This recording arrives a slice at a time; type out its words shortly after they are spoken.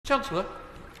Chancellor.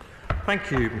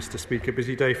 Thank you, Mr Speaker.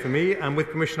 Busy day for me, and with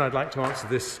permission I'd like to answer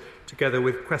this together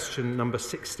with question number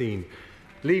 16.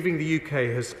 Leaving the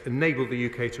UK has enabled the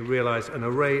UK to realise an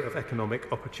array of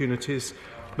economic opportunities,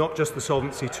 not just the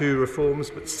Solvency II reforms,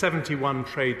 but 71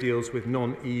 trade deals with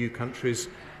non-EU countries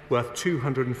worth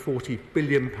 £240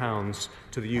 billion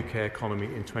to the UK economy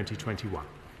in 2021.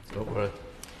 Don't worry.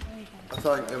 I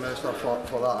thank the Minister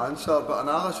for that answer, but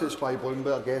analysis by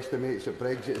Bloomberg estimates that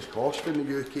Brexit is costing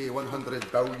the UK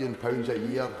 £100 billion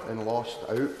a year in lost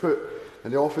output.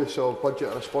 And the Office of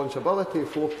Budget Responsibility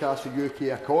forecasts the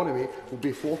UK economy will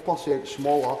be 4%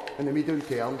 smaller in the medium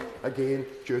term, again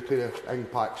due to the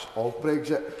impacts of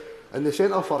Brexit. And the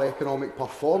Centre for Economic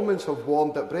Performance have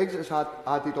warned that Brexit has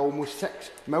added almost £6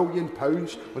 million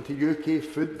onto UK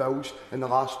food bills in the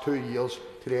last 2 years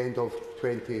to the end of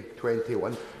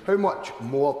 2021. How much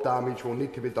more damage will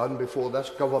need to be done before this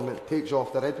government takes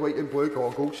off the red, white and blue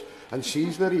goggles and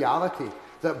sees the reality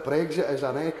that Brexit is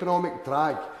an economic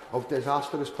drag of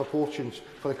disastrous proportions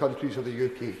for the countries of the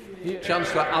UK?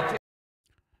 Chancellor,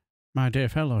 my dear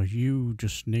fellow, you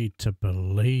just need to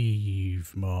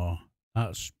believe more.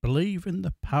 That's believe in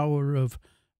the power of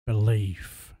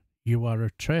belief. You are a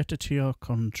traitor to your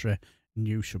country, and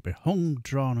you should be hung,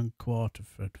 drawn and quartered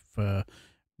for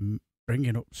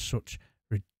bringing up such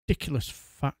ridiculous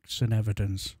facts and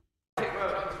evidence.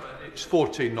 it's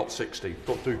 14, not 16.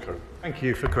 But do carry. Thank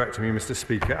you for correcting me, Mr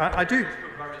Speaker. I do...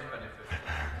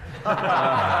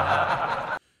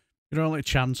 You're only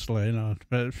Chancellor, you know,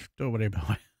 but don't worry about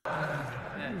it.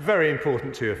 Very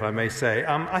important too, if I may say.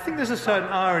 I think there's a certain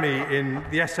irony in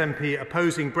the SNP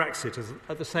opposing Brexit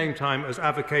at the same time as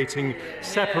advocating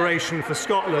separation for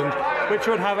Scotland, which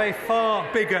would have a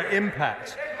far bigger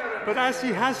impact. But as he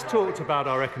has talked about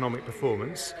our economic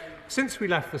performance, since we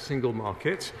left the single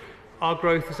market, our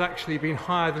growth has actually been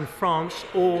higher than France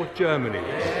or Germany.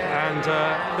 And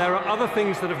there are other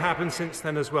things that have happened since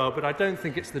then as well, but I don't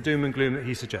think it's the doom and gloom that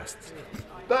he suggests.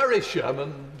 Barry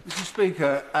Sheerman. Mr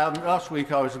Speaker, last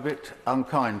week I was a bit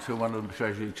unkind to one of the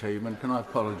Treasury team, and can I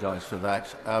apologise for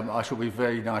that? I shall be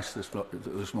very nice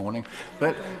this morning.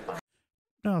 But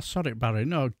no, sorry, Barry.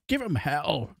 No, give them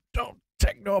hell. Don't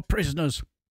take no prisoners.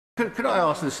 Could I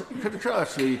ask this? Could I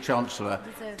ask the Chancellor?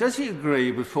 Does he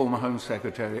agree with former Home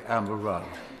Secretary Amber Rudd,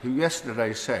 who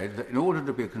yesterday said that in order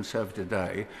to be a Conservative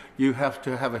day, you have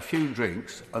to have a few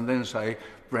drinks and then say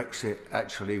Brexit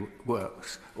actually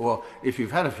works, or if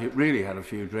you've really had a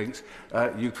few drinks,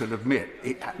 you could admit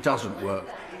it doesn't work.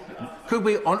 Could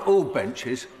we, on all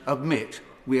benches, admit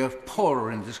we are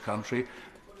poorer in this country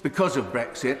because of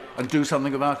Brexit and do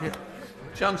something about it?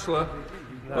 Chancellor.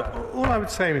 All I would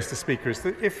say, Mr Speaker, is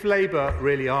that if Labour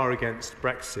really are against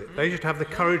Brexit, they should have the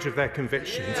courage of their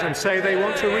convictions and say they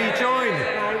want to rejoin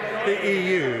the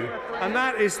EU. And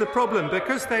that is the problem.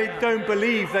 Because they don't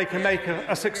believe they can make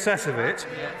a success of it,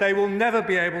 they will never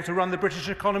be able to run the British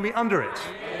economy under it.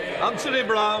 Anthony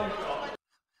Brown.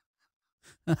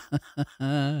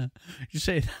 You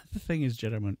see, the thing is,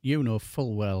 gentlemen, you know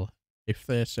full well if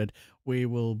they said we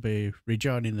will be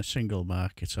rejoining the single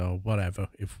market or whatever,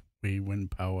 if we win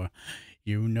power,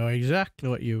 you know exactly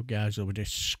what you guys will be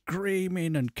just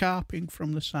screaming and carping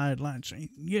from the sidelines, saying,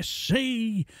 you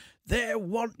see, they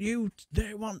want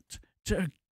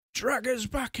to drag us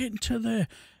back into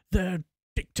the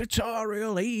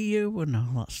dictatorial EU and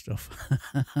all that stuff.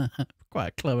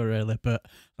 Quite clever, really, but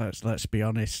let's be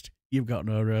honest, you've got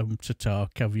no room to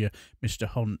talk, have you, Mr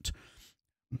Hunt?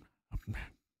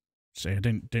 See, I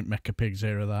didn't make a pig's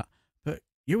ear of that. But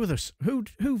you were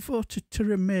who voted to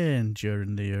remain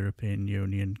during the European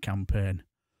Union campaign?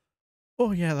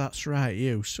 Oh yeah, that's right,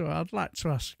 you. So I'd like to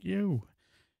ask you,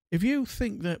 if you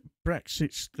think that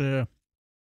Brexit's the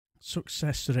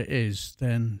success that it is,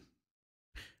 then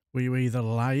were you either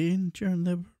lying during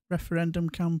the referendum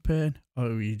campaign or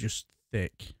were you just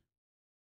thick?